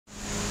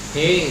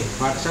Hey,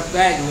 what's up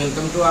guys?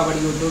 Welcome to our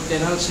YouTube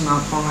channel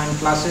Smart Online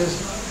Classes.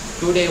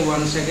 Today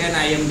once again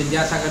I am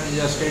Vidyasagar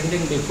just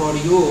standing before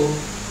you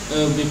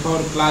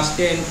before class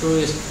 10 to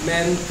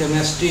explain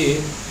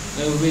chemistry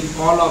with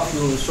all of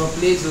you. So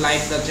please like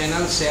the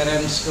channel, share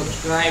and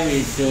subscribe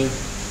it.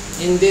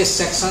 In this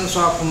sections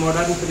of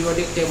modern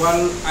periodic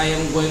table I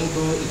am going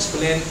to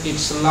explain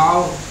its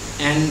law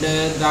and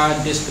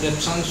the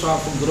descriptions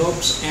of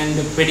groups and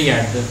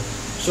period.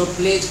 So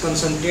please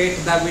concentrate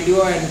the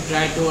video and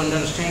try to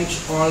understand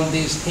all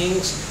these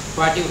things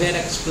what you have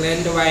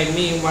explained by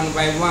me one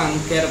by one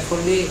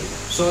carefully,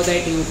 so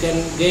that you can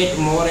get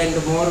more and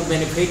more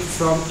benefit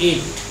from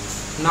it.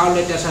 Now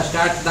let us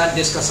start the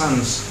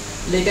discussions.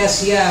 Let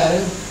us hear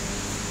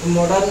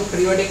modern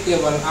periodic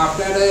table.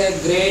 After a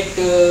great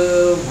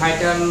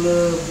vital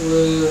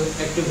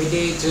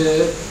activities,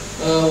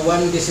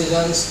 one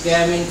decisions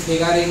came in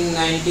figure in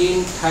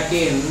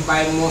 1913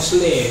 by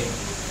Mosley.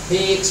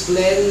 He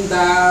explained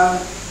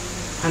the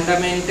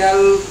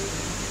fundamental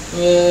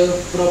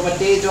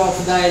properties of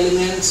the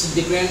elements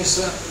depends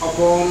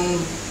upon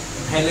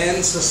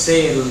valence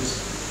shells.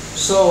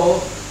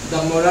 So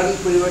the modern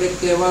periodic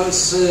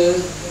tables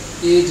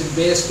is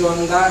based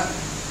on the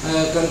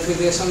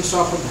configurations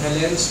of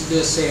valence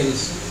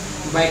shells.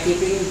 By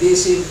keeping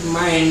this in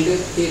mind,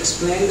 he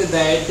explained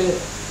that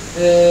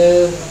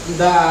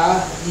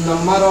the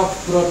number of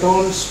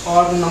protons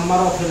or number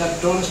of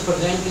electrons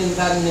present in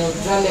the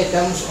neutral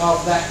atoms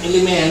of the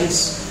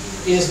elements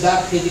is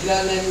the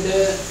physical and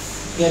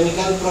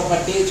chemical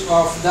properties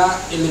of the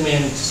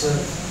elements.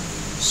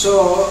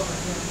 So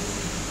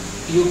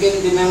you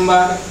can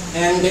remember,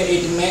 and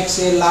it makes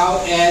a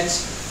law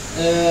as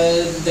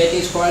that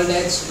is called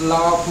as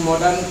law of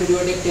modern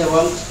periodic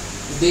tables.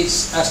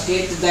 This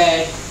states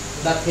that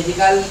the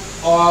physical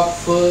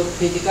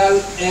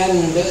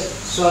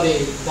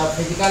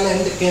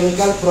and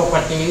chemical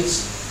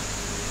properties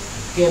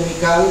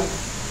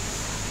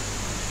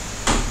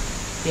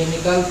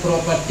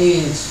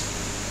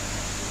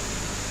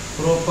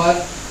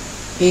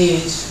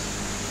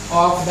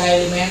of the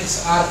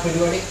elements are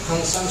periodic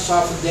functions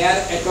of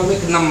their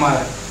atomic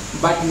number,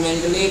 but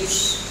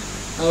Mendeleev's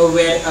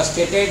were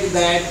stated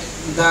that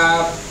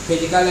the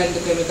physical and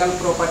chemical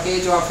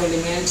properties of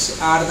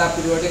elements are the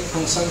periodic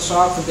functions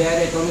of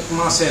their atomic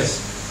masses.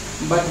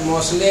 But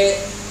Mosley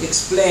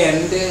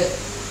explained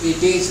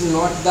it is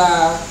not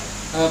the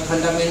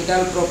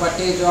fundamental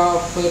properties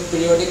of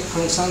periodic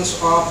functions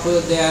of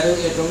their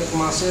atomic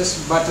masses,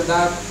 but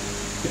the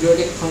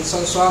periodic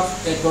functions of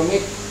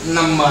atomic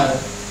number.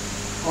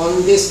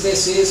 On this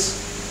basis,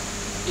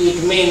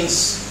 it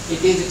means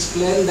it is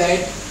explained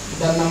that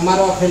the number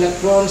of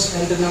electrons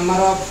and the number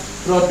of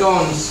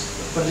protons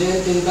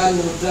present in the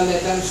neutral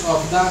atoms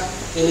of the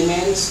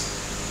elements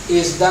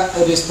is the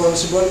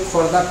responsible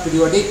for the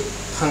periodic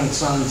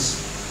functions.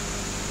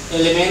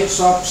 Elements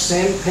of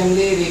same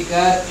family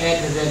recur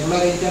at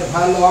regular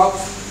interval of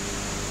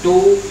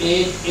 2,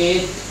 8,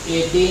 8,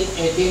 18,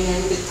 18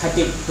 and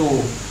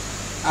 32.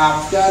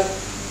 After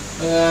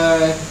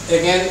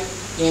again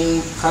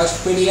in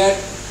first period,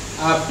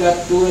 after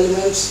 2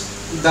 elements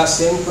the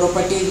same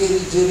property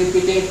is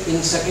repeated.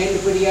 In second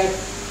period,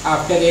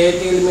 after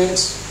 8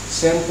 elements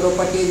same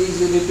property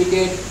is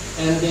repeated,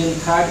 and in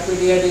third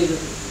period is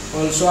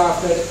also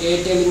after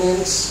 8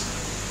 elements.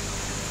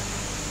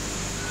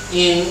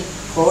 In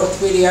fourth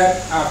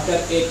period, after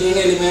 18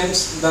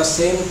 elements the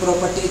same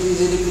property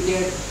is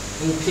repeated.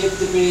 In fifth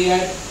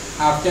period,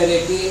 after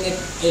 18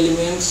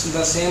 elements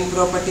the same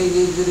property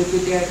is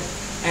repeated,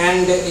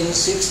 and in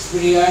sixth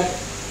period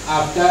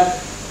after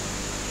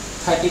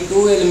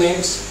 32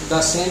 elements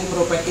the same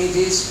property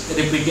is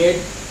repeated.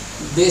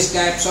 These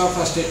types of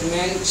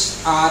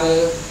statements are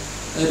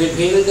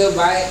revealed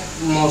by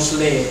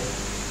Mosley.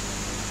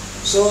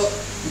 So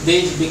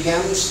this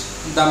becomes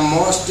the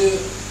most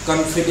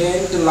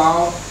confident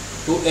law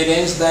to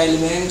arrange the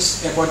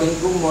elements according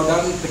to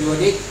modern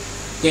periodic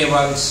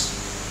tables.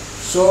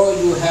 So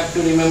you have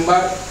to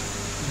remember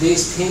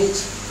these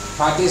things,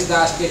 what is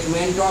the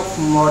statement of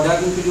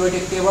modern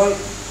periodic table,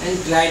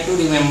 and try to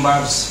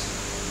remember.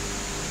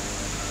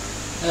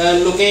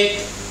 Look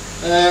at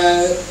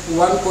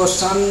one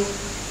question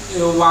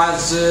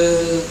was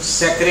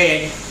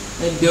sacred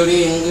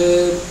during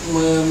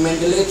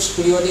Mendeleev's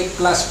periodic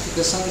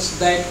classifications,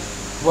 that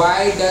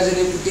why does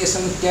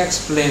repetition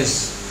takes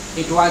place.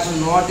 It was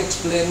not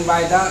explained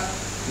by the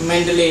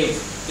Mendeleev.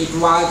 It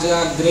was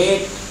a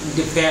great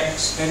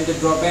defects and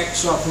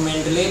drawbacks of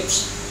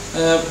Mendeleev's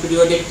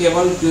periodic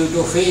table, due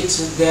to which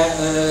his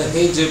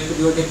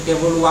periodic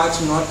table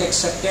was not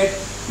accepted,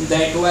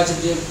 that was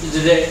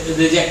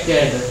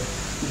rejected.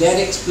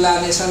 Their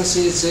explanations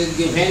is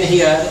given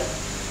here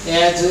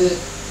as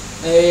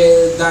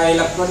the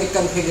electronic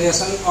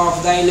configuration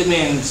of the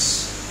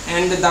elements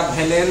and the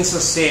valence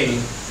shell.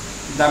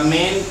 The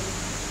main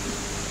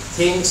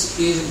things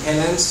is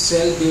valence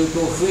shell, due to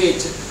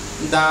which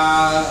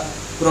the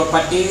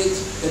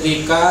properties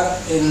recur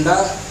in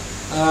the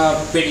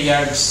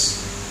periods.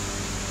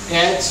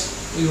 As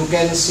you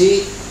can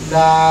see,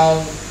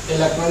 the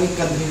electronic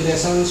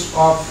configurations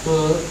of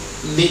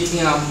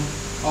lithium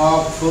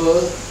of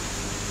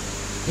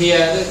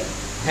here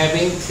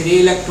having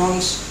 3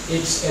 electrons.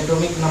 Its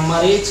atomic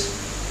number is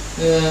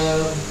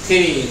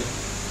 3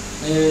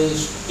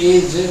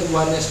 is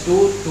 1s2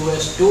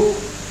 2s2.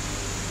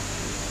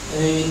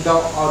 In the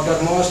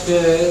outermost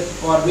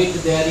orbit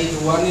there is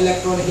 1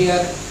 electron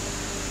here,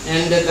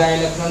 and the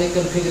electronic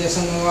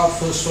configuration of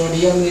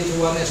sodium is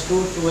 1s2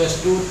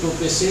 2s2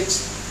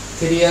 2p6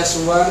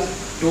 3s1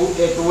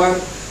 2h1,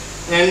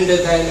 and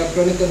the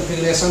electronic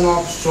configuration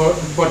of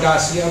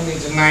potassium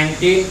is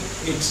 19.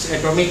 Its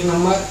atomic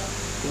number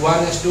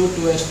 1s2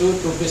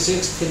 2s2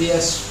 2p6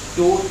 3s2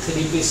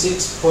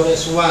 3p6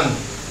 4s1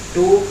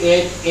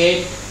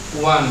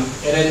 2881.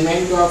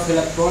 Arrangement of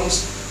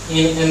electrons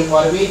in an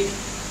orbit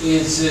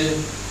is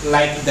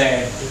like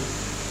that.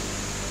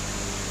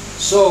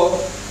 So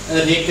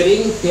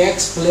recurring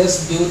takes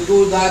place due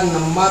to the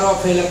number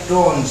of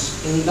electrons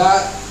in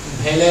the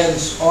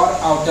valence or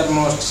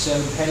outermost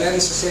shell.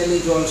 Valence shell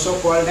is also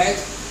called as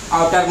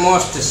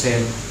outermost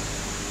shell,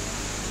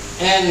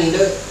 and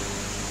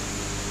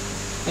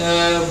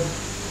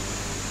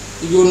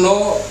you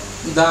know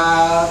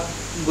the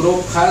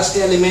group first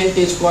element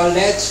is called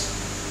as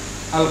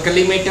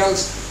alkali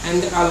metals,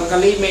 and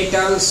alkali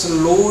metals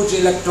lose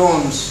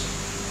electrons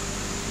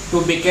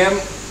to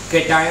become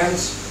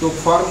cations, to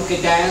form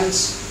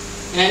cations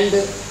and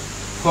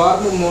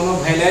form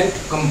monovalent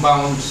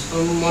compounds,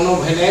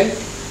 monovalent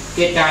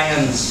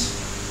cations,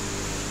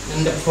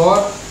 and for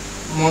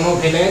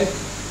monovalent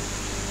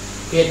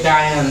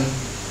cation,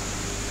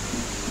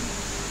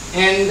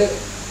 and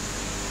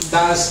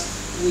thus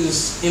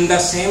in the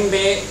same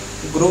way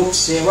group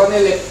 7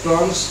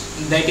 electrons,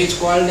 that is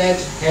called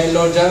as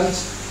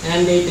halogens,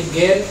 and it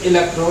gain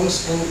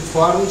electrons and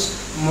forms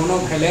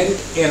monovalent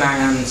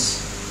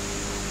anions.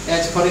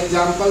 As for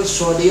example,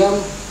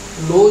 sodium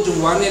lose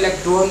 1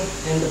 electron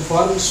and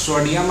forms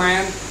sodium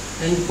ion,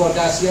 and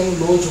potassium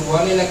lose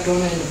 1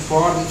 electron and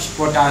forms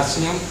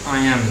potassium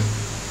ion.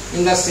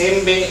 In the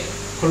same way,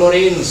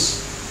 fluorines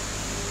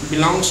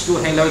belongs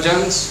to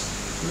halogens,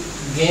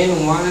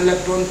 gain 1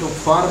 electron to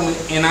form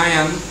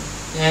anion,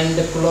 and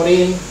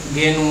chlorine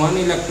gain 1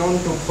 electron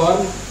to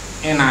form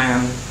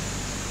anion.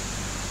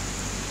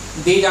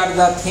 These are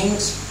the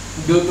things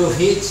due to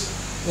which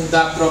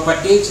the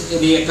properties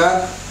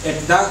reoccur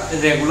at the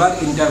regular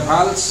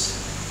intervals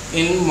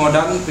in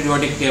modern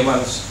periodic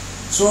tables.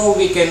 So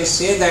we can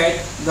say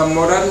that the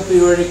modern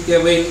periodic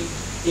table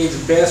is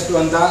based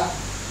on the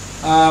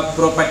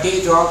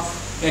properties of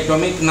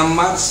atomic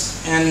numbers,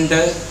 and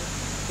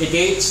it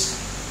is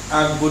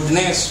a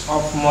goodness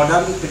of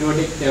modern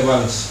periodic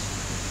tables.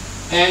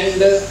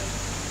 And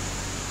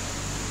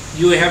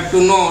you have to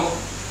know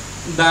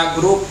the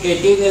group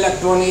 18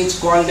 electron is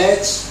called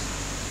as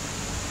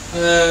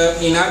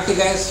inert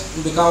gas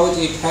because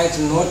it has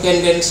no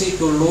tendency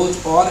to lose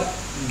or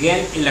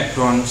gain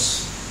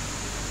electrons.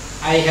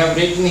 I have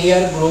written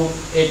here group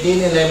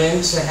 18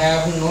 elements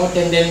have no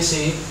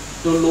tendency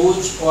to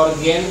lose or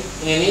gain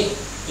any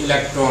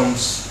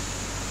electrons,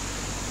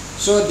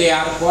 so they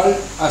are called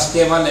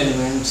stable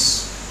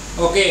elements.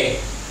 Okay,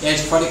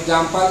 as for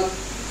example,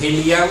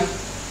 helium,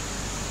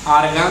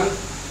 argon,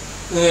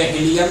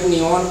 helium,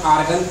 neon,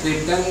 argon,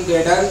 krypton,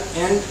 gadon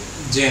and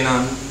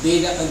xenon.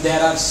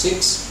 There are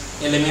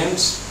 6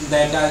 elements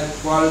that are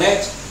called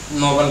as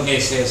noble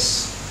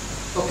gases.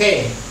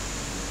 Okay,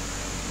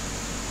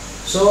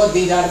 so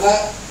these are the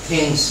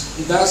things.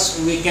 Thus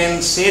we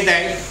can say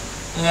that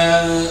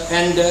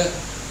and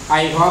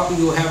I hope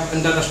you have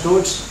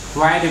understood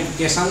why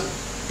replication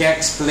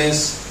takes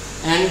place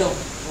and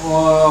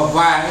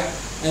why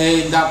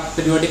the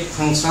periodic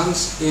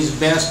functions is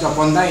based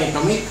upon the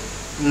atomic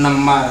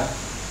number.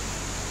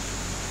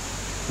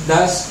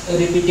 Thus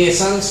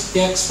repetitions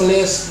takes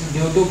place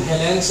due to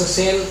valence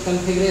shell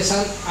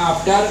configuration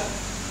after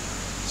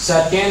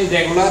certain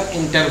regular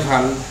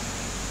interval.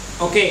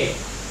 Okay,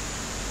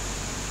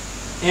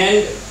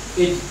 and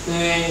it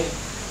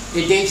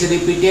is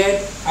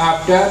repeated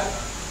after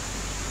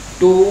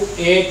 2,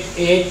 8,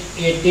 8,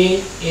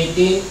 18,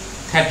 18,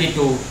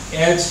 32.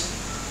 As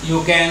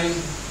you can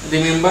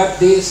remember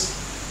this,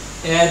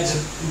 as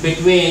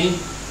between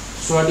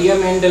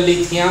sodium and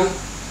lithium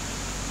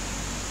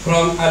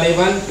from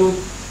 11 to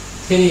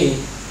 3,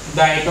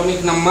 the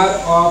atomic number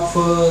of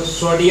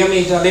sodium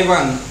is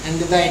 11 and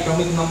the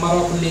atomic number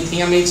of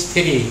lithium is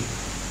 3,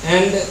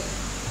 and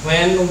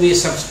when we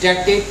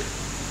subtract it,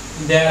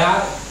 there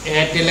are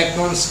 8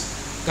 electrons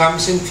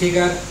comes in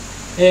figure,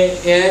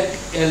 8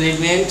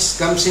 elements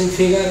comes in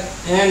figure,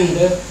 and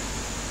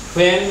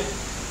when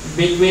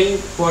between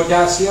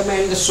potassium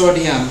and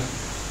sodium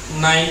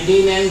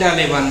 19 and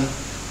 11,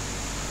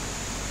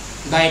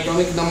 the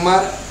atomic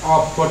number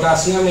of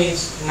potassium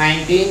is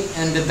 19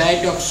 and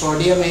that of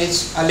sodium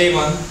is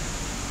 11,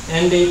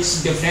 and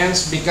its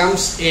difference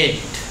becomes 8.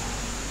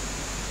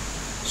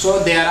 So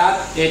there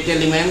are 8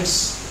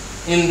 elements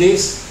in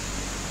this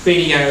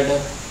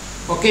period.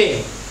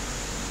 Okay,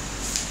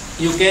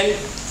 you can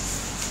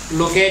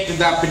locate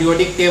the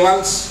periodic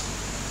tables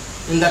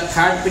in the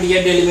third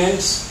period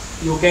elements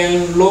you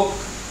can look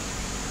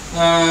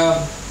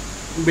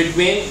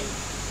between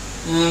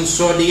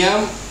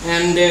sodium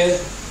and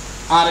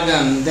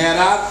argon. There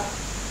are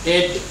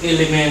 8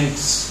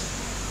 elements,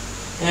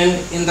 and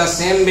in the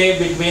same way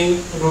between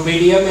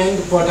rubidium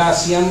and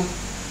potassium,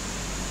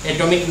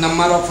 atomic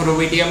number of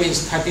rubidium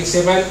is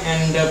 37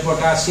 and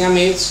potassium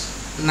is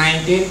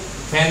 19.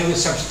 When we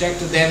subtract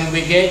them,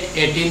 we get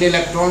 18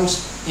 electrons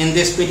in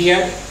this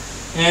period.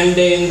 And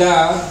in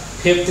the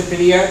 5th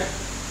period,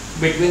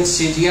 between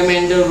cesium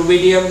and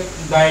rubidium,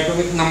 the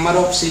atomic number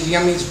of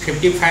cesium is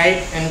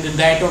 55 and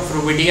that of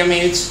rubidium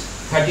is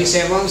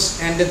 37,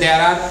 and there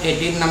are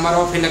 18 number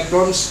of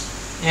electrons.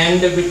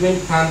 And between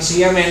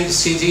francium and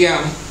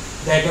cesium,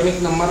 the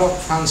atomic number of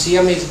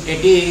francium is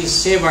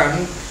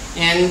 87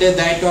 and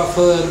that of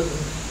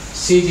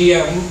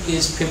cesium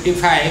is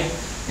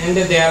 55, and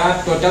there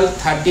are total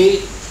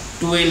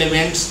 32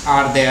 elements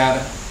are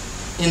there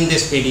in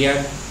this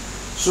period.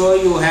 So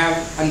you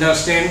have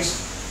understand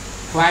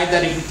why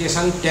the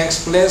repetition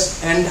takes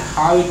place and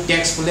how it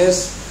takes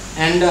place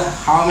and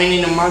how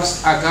many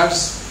numbers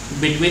occurs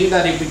between the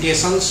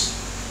repetitions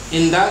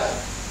in the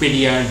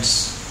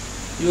periods.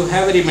 You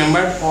have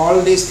remembered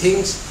all these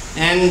things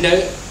and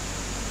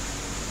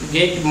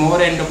get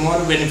more and more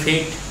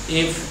benefit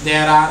if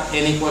there are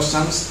any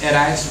questions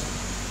arise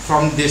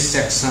from these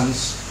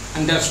sections.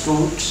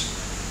 Understood?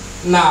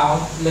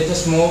 Now let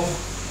us move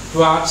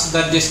towards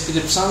the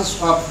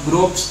descriptions of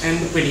groups and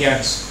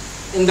periods.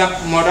 In the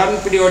modern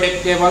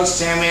periodic table,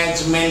 same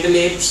as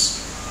Mendeleev's,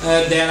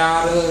 there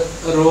are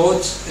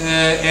rows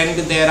and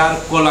there are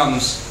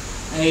columns.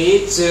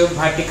 Each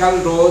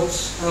vertical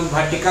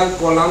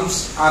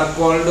columns are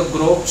called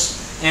groups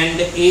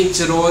and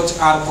each rows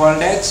are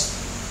called as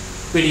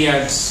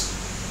periods.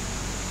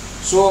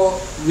 So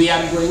we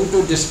are going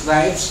to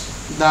describe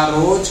the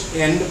rows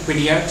and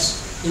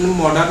periods in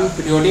modern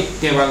periodic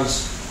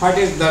tables. What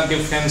is the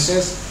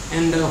differences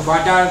and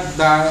what are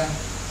the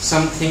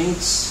some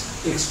things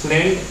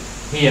explained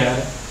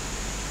here.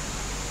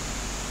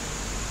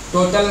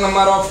 Total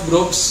number of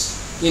groups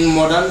in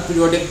modern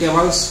periodic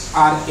tables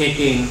are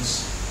 18.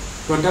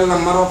 Total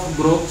number of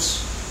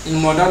groups in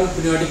modern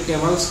periodic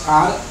tables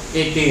are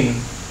 18.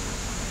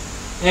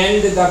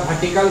 And the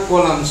vertical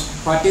columns,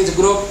 what is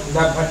group?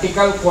 The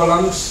vertical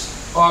columns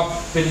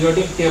of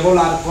periodic table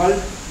are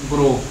called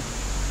group.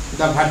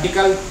 The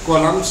vertical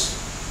columns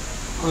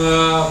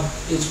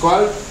is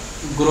called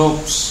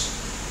groups.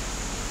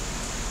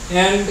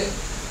 And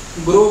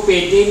group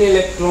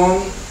 18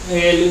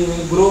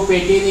 group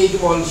 18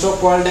 is also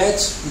called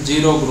as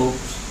zero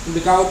groups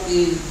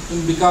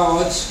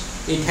because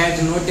it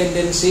has no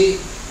tendency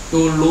to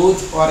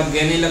lose or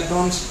gain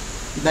electrons.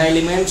 The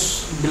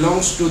elements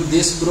belongs to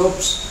these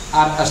groups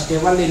are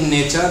stable in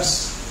nature,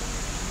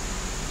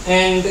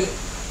 and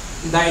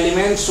the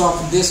elements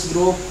of this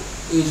group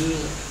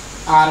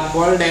are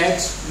called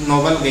as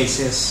noble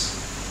gases.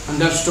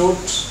 Understood?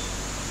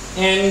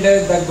 And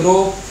the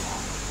group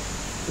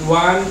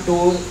 1,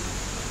 2,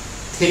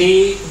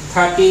 3,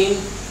 13,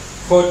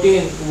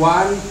 14,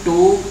 1,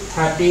 2,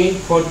 13,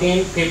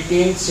 14,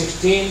 15,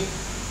 16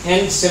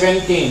 and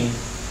 17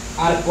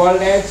 are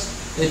called as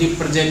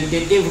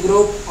representative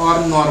group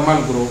or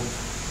normal group,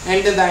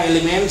 and the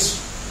elements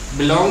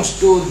belongs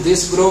to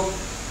this group,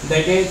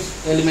 that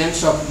is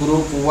elements of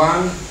group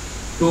 1,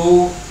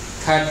 2,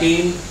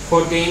 13,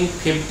 14,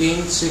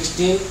 15,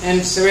 16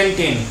 and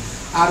 17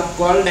 are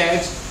called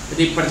as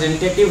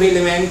representative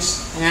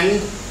elements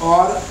and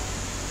or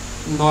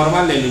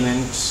normal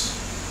elements.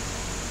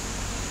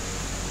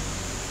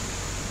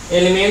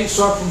 Elements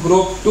of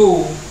group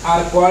 2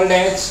 are called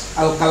as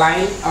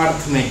alkaline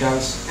earth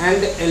metals,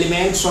 and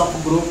elements of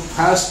group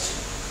 1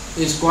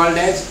 is called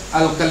as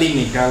alkali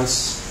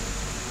metals.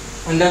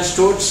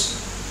 Understood?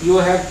 You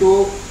have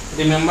to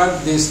remember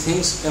these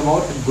things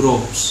about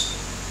groups.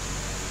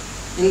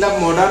 In the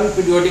modern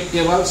periodic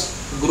tables,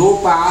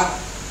 groups are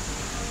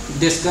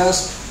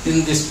discussed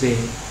in this way.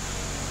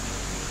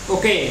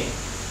 Okay,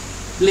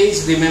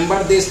 please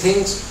remember these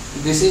things.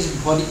 This is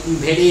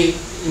very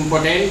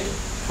important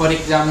for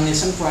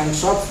examination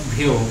points of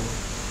view.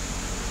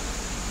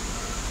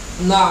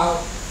 Now,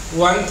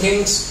 one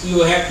thing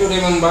you have to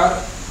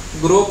remember,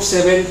 group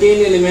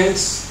 17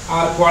 elements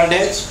are called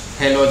as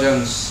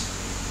halogens,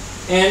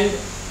 and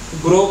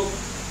group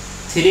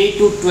 3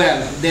 to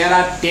 12 there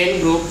are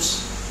 10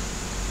 groups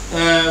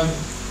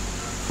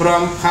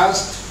from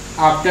first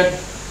after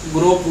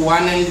group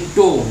 1 and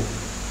 2.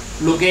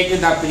 Look at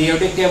the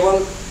periodic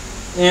table,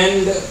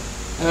 and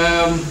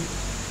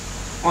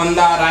on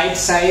the right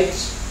side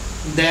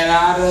there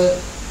are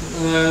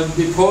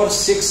before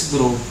 6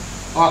 groups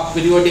of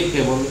periodic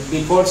table,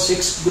 before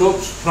 6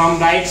 groups from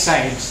right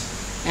sides,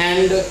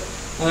 and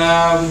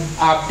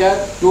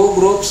after 2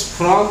 groups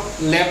from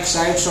left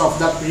sides of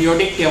the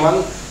periodic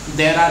table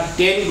there are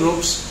 10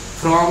 groups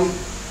from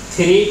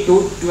 3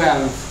 to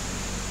 12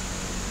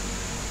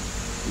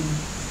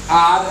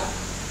 are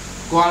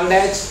called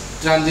as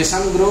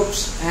transition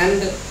groups,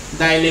 and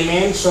the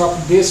elements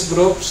of these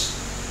groups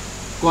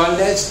called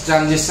as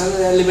transition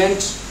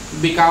elements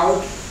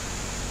because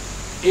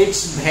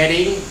its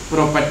varying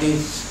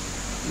properties,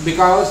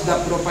 because the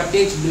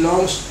properties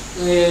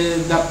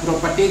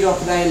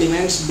of the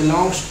elements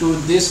belongs to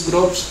these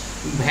groups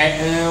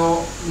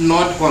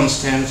not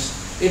constants.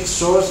 It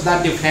shows the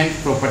different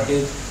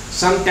properties.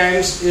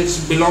 Sometimes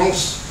it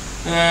belongs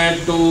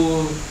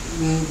to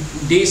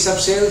D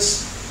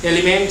subcells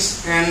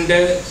elements, and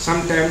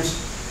sometimes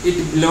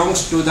it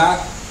belongs to the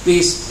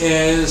P,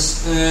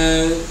 shows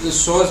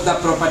the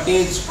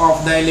properties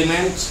of the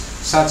elements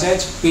such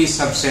as P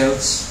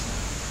subcells.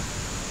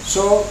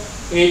 So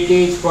it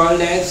is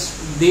called as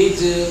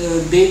these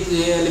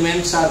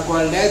elements are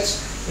called as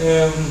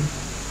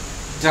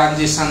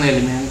transition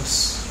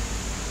elements.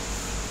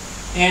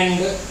 And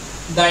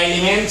the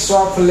elements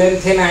of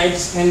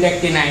lanthanides and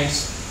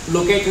actinides.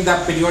 Look at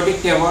the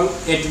periodic table.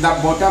 At the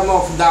bottom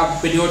of the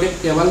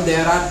periodic table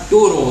there are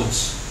two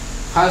rows,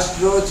 first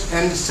row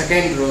and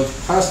second row.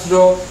 First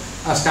row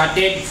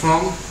started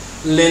from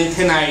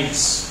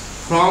lanthanides,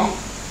 from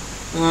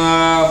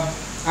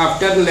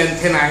after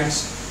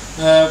lanthanides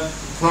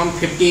from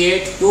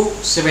 58 to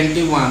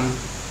 71,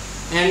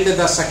 and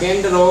the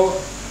second row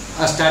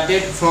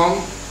started from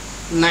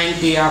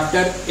 90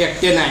 after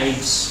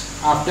actinides,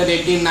 after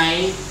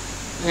 89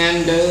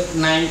 and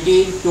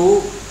 90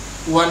 to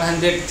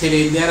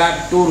 103. There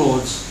are two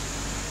rows.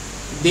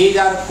 These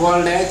are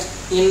called as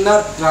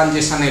inner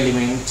transition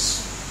elements.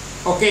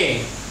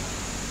 Okay,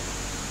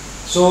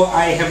 so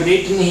I have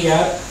written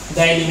here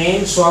the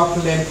elements of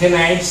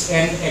lanthanides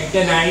and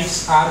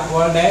actinides are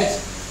called as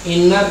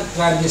inner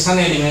transition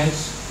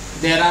elements.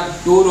 There are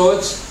two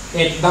rows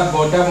at the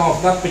bottom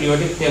of the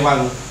periodic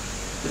table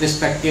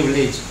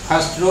respectively,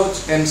 first row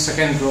and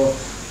second row.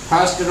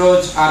 First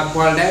rows are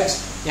called as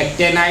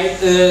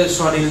lanthanides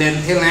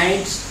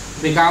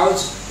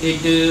because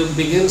it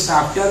begins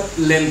after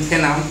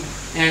lanthanum,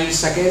 and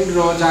second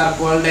rows are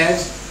called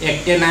as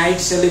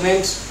actinides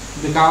elements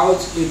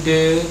because it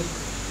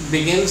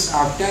begins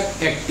after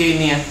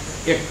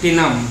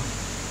actinum.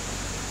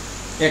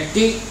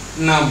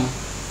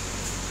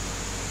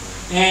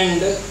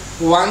 And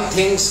one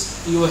things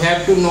you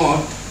have to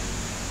note,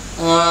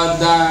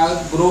 the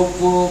group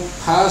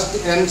first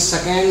and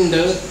second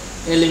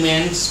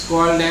elements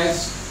called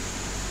as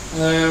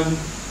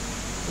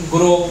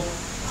group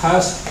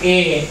first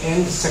A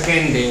and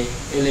second A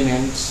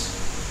elements.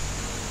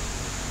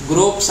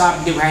 Groups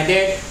are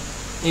divided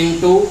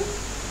into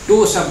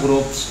two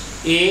subgroups,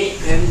 A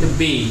and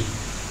B.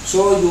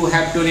 So you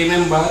have to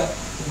remember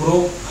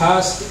group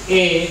first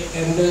A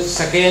and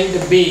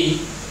second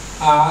B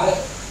are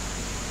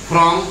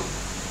from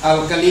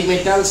alkali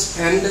metals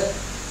and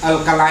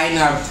alkaline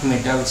earth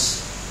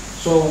metals.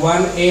 So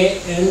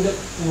 1A and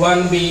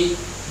 1B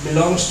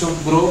belongs to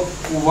group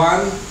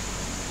 1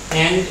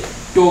 and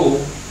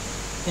 2,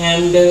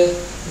 and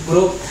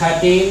group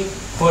 13,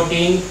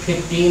 14,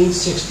 15,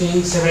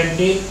 16,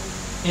 17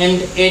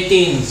 and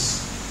 18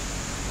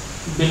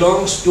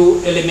 belongs to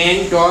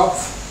element of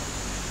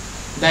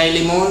the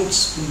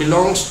elements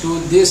belongs to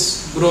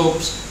these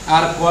groups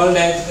are called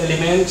as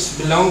elements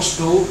belongs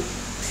to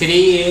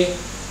 3A,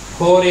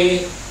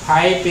 4A,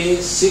 5A,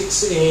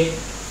 6A,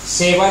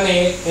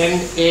 7A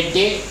and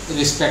 8A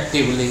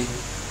respectively.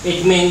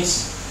 It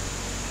means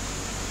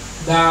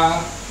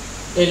the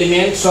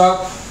elements of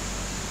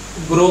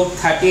group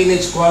 13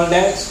 is called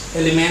as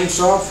elements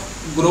of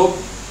group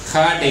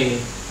 3rd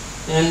A,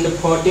 and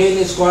 14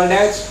 is called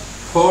as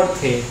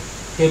 4th A,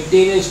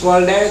 15 is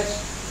called as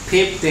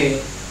 5th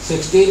A,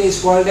 16 is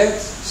called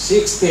as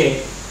 6th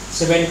A,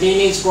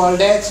 17 is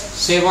called as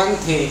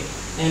 7th A,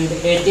 and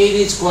 18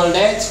 is called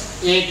as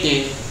 8th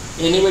A.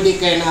 Anybody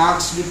can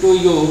ask to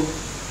you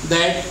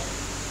that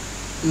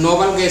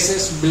noble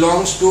gases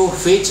belongs to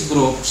which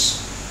groups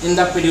in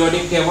the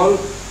periodic table.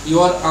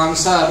 Your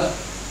answer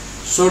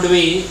should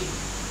be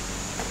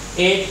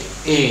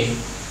 8A,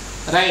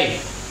 right?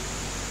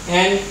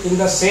 And in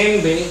the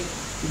same way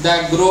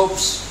the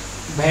groups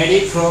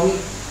vary from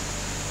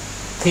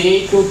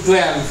 3 to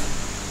 12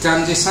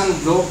 transition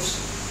groups,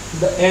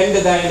 and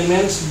the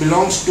elements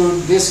belongs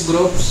to these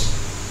groups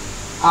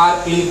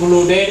are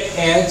included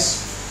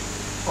as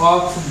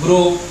of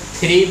group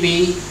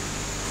 3B,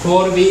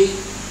 4B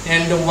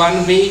and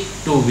 1B,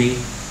 2B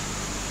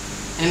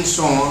and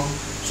so on.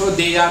 So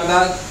these are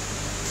the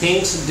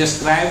things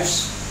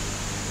describes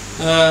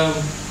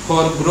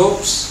for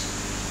groups.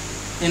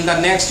 In the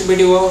next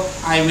video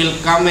I will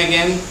come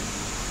again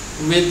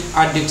with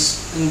a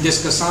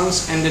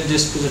discussions and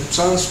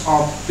descriptions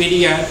of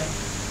period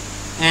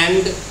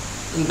and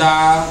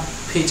the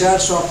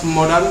features of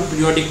modern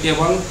periodic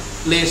table.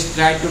 Please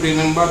try to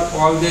remember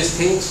all these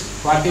things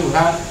what you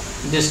have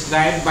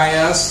described by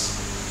us,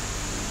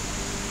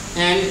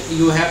 and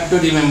you have to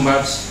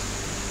remember.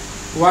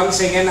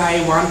 Once again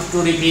I want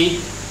to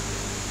repeat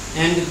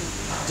and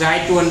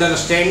try to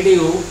understand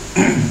you.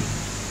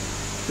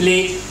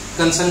 Please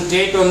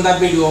concentrate on the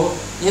video.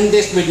 In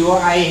this video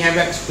I have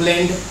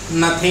explained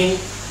nothing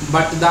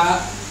but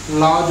the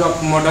laws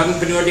of modern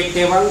periodic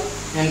table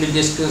and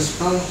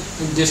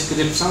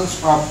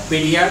descriptions of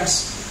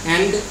periods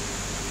and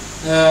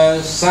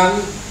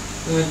some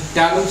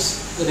terms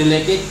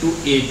related to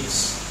it.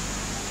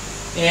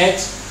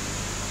 As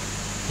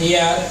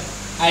here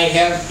I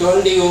have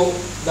told you,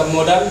 the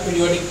modern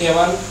periodic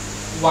table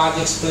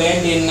was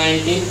explained in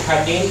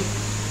 1913.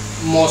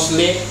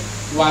 Moseley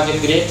was a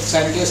great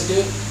scientist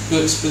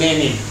to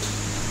explain it,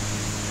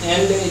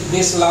 and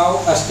this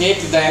law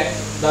states that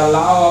the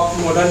law of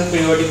modern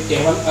periodic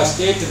table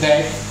states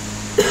that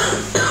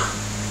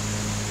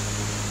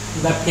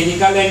the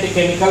physical and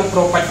chemical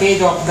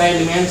properties of the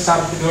elements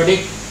are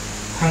periodic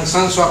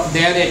functions of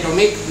their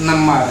atomic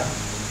number.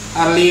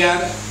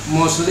 Earlier,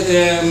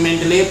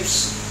 Mendeleev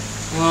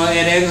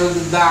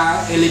arranged the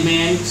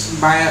elements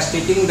by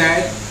stating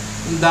that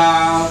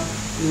the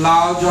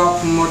laws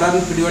of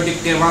modern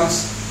periodic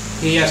tables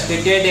he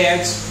stated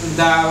as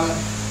the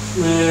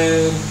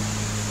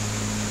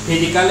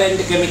physical and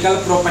chemical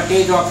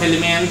properties of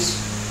elements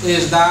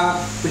is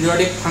the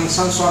periodic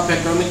functions of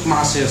atomic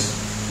masses,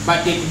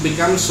 but it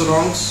becomes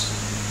wrong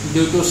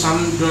due to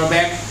some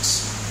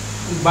drawbacks.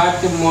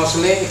 But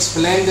Moseley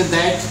explained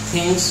that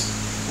things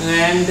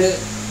and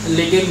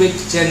little bit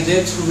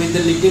changes. With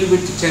the little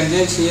bit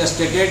changes, he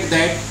stated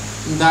that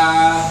the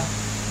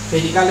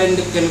physical and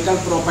chemical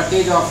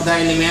properties of the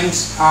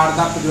elements are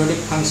the periodic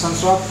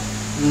functions of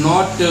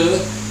not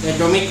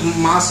atomic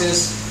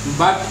masses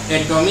but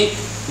atomic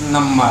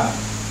number.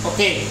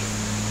 Okay,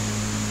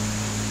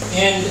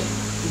 and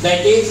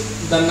that is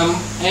the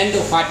and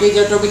what is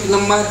atomic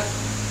number?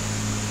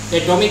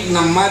 Atomic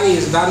number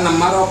is the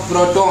number of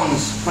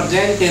protons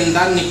present in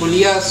the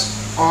nucleus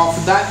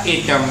of the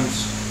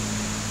atoms.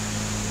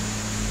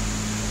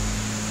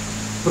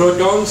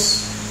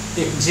 Protons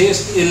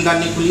exist in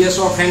the nucleus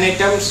of an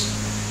atom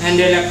and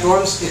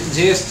electrons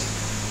exist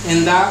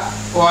in the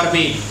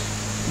orbit,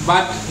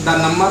 but the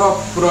number of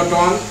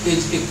proton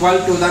is equal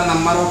to the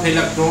number of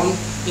electron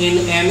in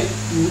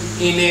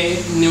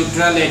a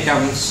neutral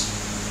atoms.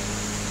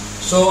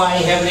 So I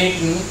have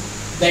written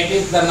that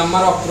is the number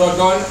of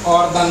proton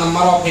or the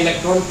number of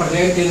electron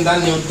present in the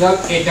neutral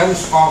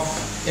atoms of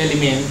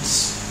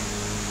elements.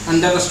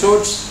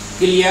 Understood?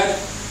 Clear?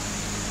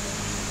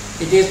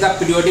 It is the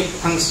periodic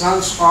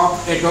functions of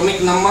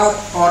atomic number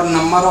or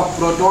number of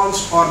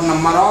protons or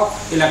number of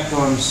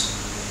electrons.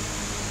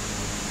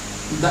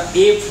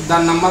 If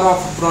the number of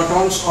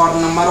protons or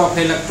number of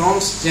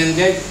electrons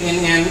changes in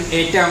an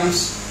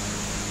atoms,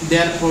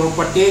 their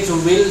properties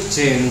will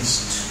change.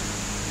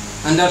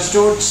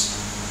 Understood?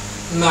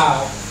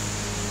 Now,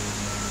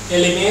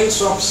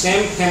 elements of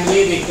same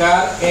family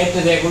recur at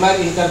regular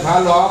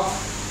interval of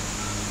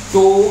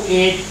 2,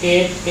 8,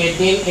 8,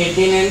 18,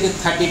 18 and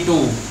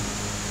 32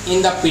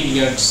 in the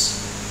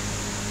periods.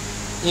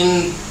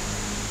 In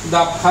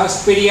the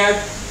first period,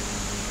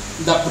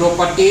 the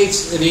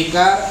properties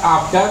recur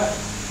after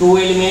 2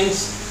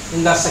 elements.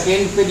 In the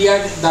second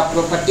period, the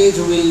properties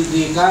will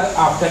recur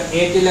after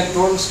 8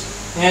 electrons,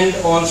 and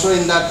also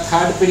in the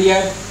third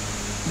period.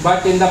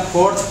 But in the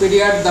fourth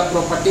period, the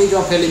properties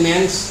of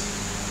elements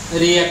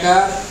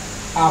reoccur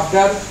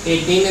after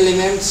 18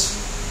 elements,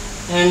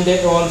 and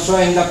also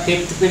in the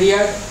fifth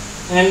period,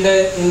 and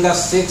in the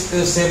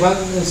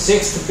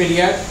sixth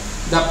period,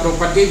 the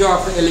properties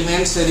of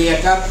elements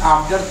reoccur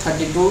after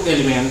 32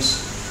 elements.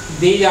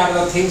 These are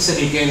the things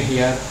written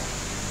here.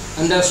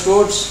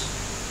 Understood?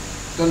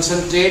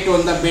 Concentrate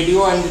on the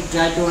video and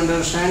try to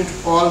understand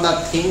all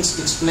the things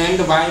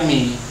explained by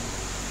me.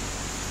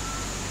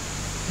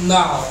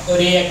 Now,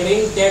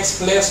 reoccurring takes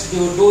place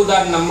due to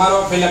the number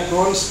of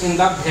electrons in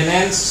the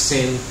valence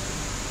shell.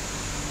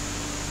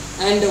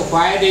 And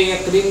why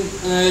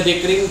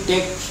recurring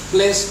takes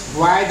place?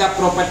 Why the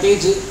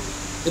properties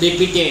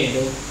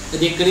repeated?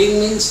 Recurring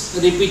means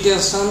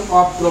repetition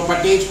of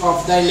properties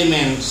of the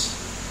elements.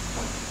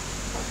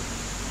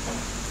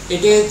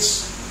 It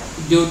is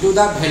due to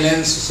the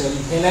valence shell.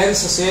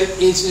 Valence shell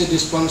is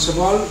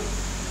responsible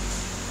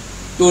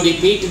to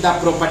repeat the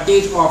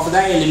properties of the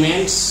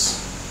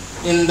elements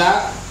in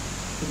the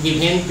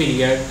given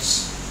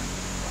periods.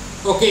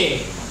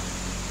 Okay,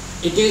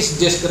 it is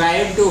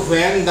described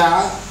when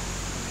the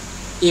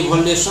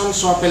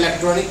evolutions of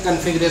electronic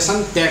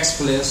configuration takes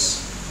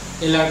place.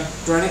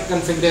 Electronic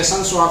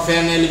configurations of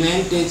an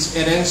element is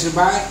arranged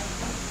by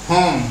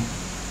Ohm.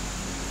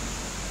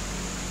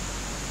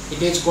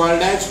 It is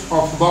called as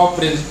Aufbau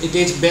principle. It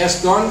is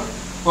based on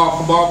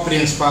Aufbau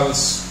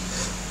principles.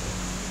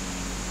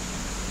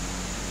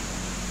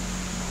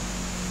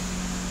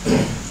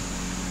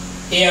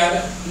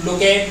 Here,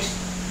 look at.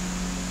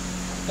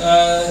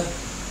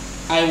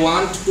 I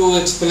want to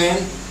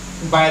explain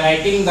by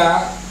writing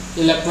the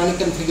electronic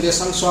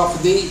configurations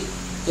of the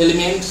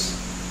elements.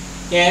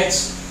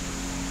 As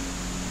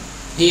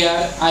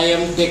here, I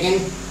am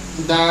taking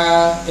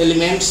the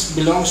elements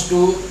belongs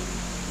to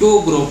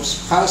two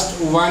groups. First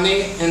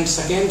 1A and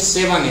second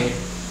 7A.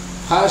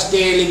 First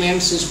A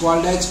elements is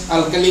called as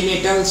alkali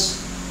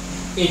metals.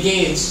 It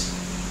is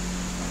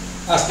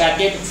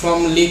started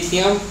from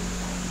lithium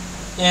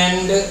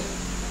and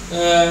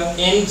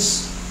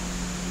ends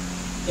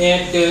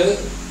at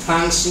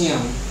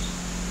francium.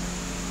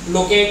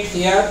 Look at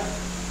here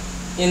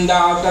in the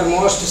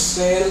outermost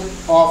shell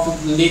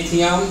of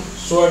lithium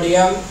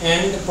sodium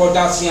and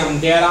potassium,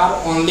 there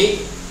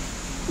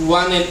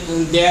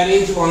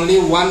is only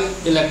one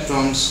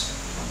electrons.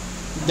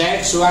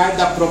 That's why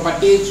the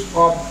properties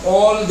of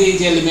all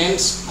these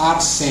elements are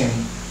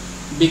same,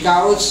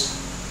 because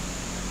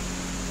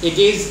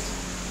its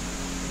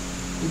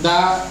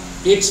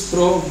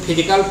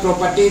physical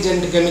properties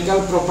and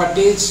chemical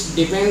properties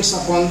depends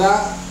upon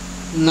the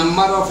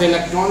number of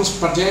electrons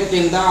present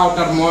in the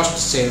outermost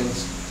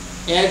cells,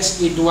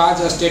 as it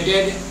was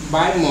stated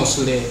by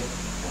Mosley.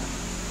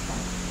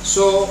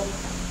 So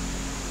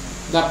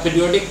the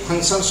periodic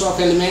functions of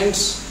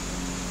elements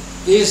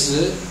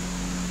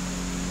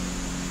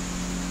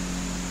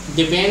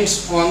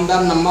depends on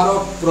the number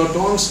of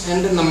protons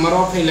and the number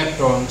of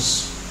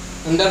electrons.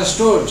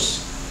 Understood?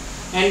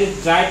 And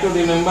try to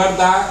remember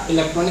the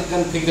electronic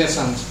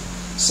configurations.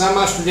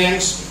 Some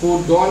students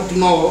who don't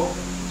know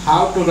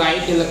how to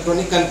write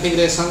electronic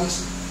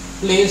configurations,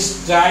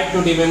 please try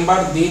to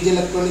remember these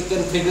electronic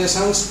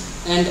configurations,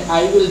 and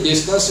I will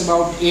discuss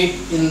about it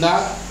in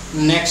the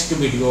next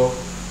video.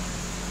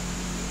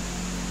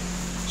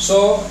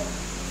 So,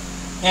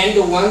 and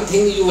one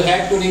thing you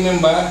have to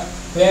remember,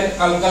 when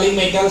alkali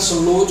metals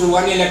lose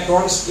one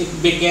electrons, it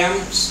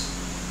becomes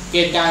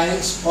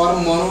cations or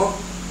monovalent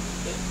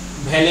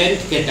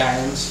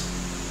cations,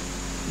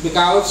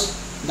 because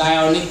the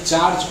ionic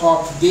charge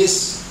of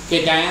this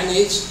cation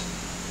is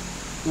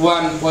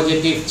 1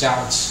 positive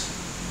charge.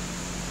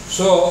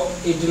 So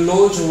it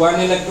loses one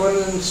electron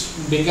and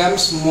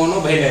becomes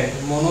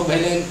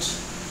monovalent.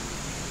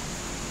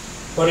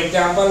 For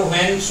example,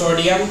 when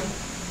sodium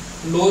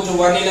loses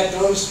one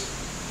electron,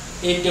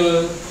 it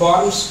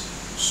forms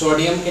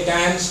sodium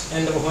cations,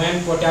 and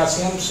when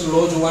potassium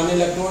loses one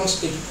electron,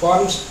 it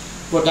forms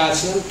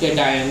potassium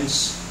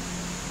cations.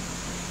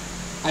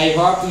 I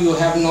hope you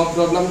have no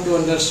problem to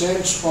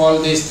understand all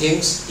these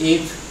things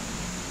if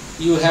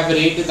you have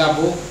read the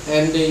book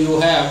and you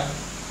have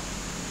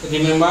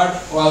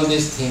remembered all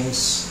these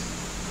things.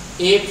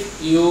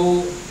 If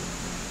you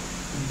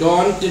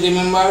don't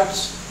remember,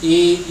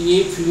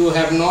 if you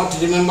have not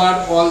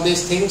remembered all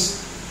these things,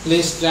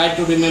 please try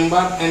to remember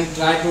and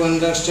try to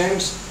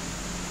understand.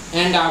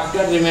 And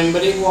after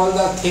remembering all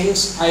the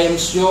things, I am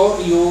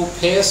sure you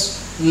face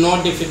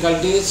no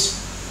difficulties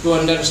to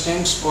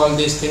understand all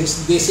these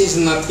things. This is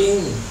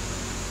nothing,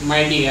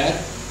 my dear.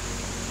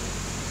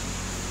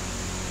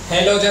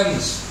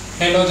 Halogens,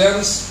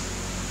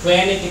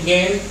 when it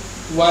gain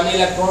one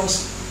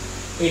electrons,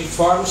 it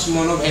forms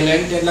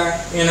monovalent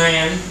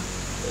anion.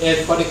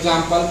 For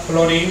example,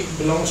 fluorine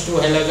belongs to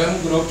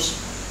halogen groups.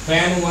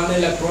 When one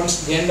electron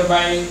is gained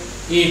by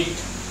it,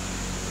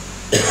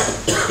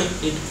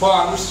 it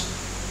forms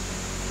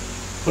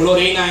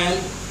fluorine ion,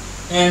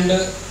 and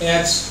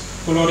as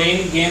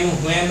fluorine gain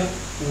when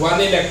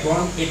one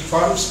electron, it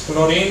forms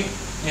fluorine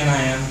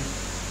anion.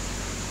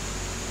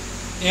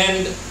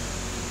 And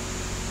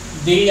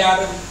these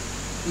are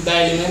the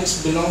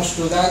elements belongs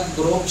to the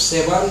group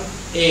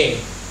 7A.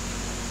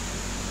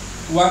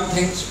 One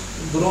thing,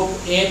 group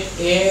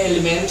 8A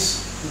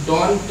elements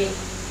don't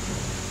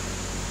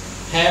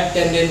have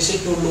tendency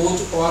to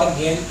lose or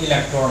gain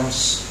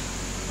electrons.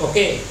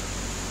 Okay,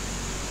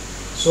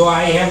 so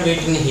I have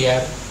written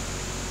here.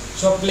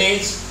 So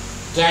please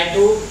try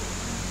to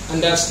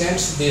understand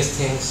these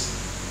things.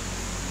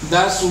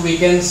 Thus we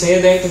can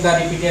say that the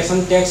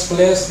repetition takes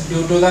place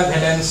due to the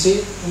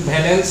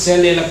valence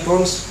shell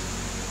electrons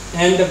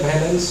and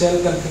valence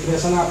shell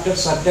configuration after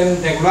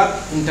certain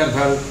regular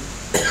interval.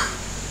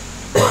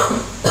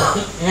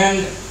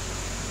 And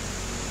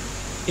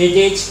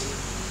it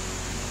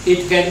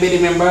can be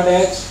remembered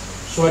as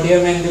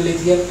sodium and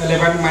lithium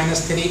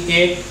 11-3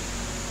 8,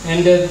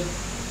 and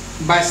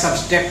by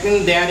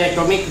subtracting their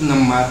atomic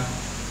number,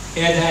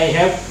 as I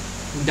have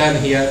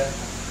done here.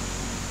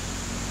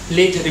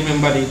 Please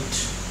remember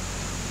it.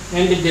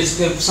 And the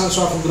descriptions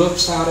of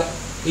groups are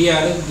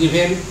here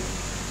given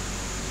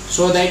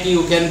so that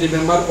you can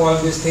remember all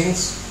these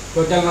things.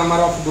 Total number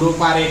of groups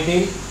are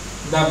 18.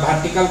 The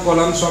vertical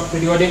columns of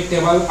periodic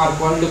table are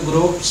called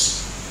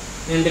groups,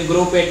 and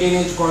group 18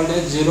 is called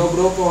as zero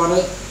group, or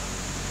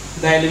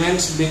the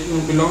elements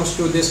belongs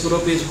to this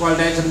group is called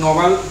as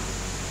noble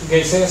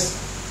gases.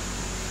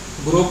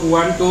 Group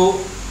 1 to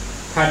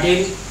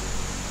 13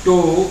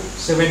 to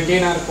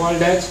 17 are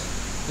called as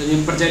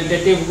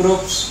representative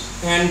groups,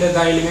 and the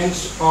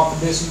elements of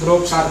these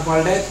groups are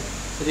called as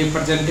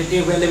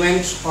representative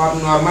elements or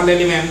normal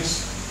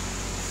elements,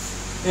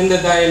 and the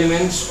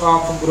elements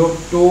of group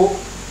 2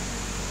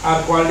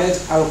 are called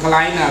as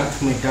alkaline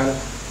earth metal.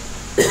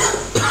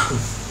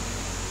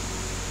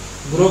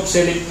 Group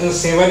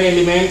 7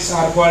 elements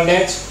are called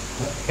as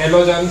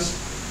halogens,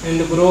 and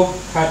group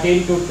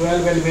 13 to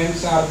 12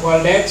 elements are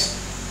called as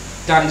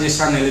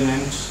transition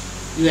elements.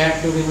 You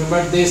have to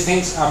remember these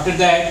things. After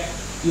that,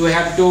 you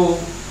have to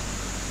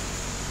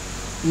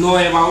know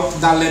about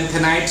the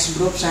lanthanides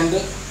groups and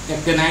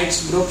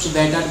actinides groups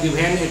that are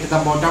given at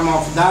the bottom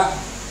of the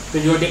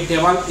periodic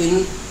table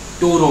in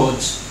 2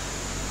 rows.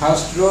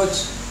 First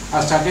rows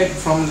are started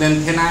from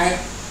lanthanide.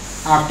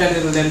 After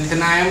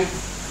lanthanide,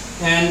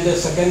 and the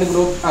second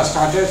group are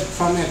started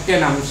from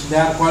actiniums. They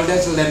are called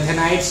as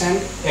lanthanides and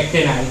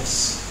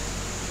actinides.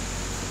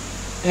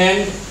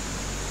 And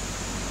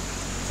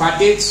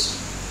what is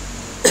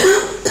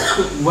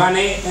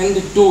 1A and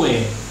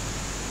 2A?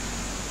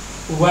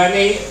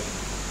 1A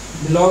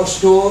belongs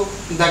to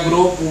the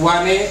group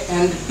 1A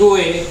and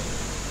 2A,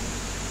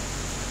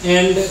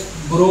 and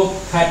group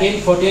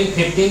 13, 14,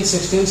 15,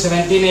 16,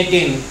 17,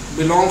 18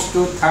 belongs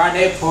to 3rd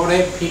A,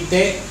 4A, 5th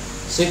A,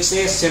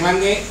 6A,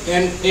 7A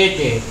and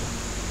 8A.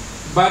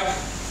 But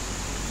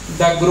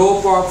the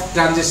group of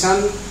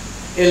transition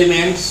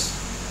elements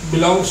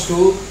belongs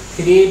to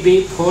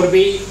 3B,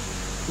 4B,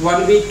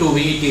 1B,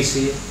 2B,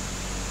 etc.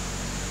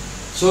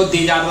 So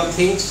these are the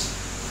things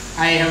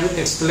I have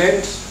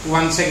explained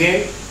once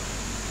again.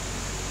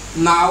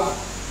 Now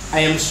I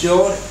am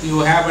sure you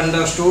have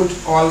understood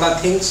all the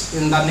things.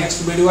 In the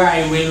next video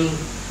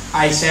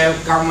I shall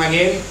come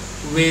again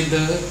with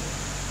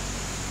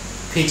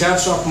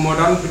features of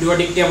modern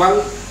periodic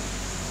table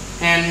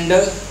and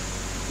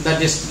the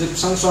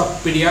descriptions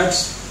of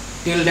periods.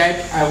 Till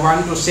that I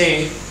want to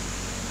say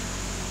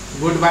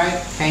goodbye.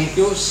 Thank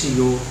you. See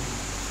you.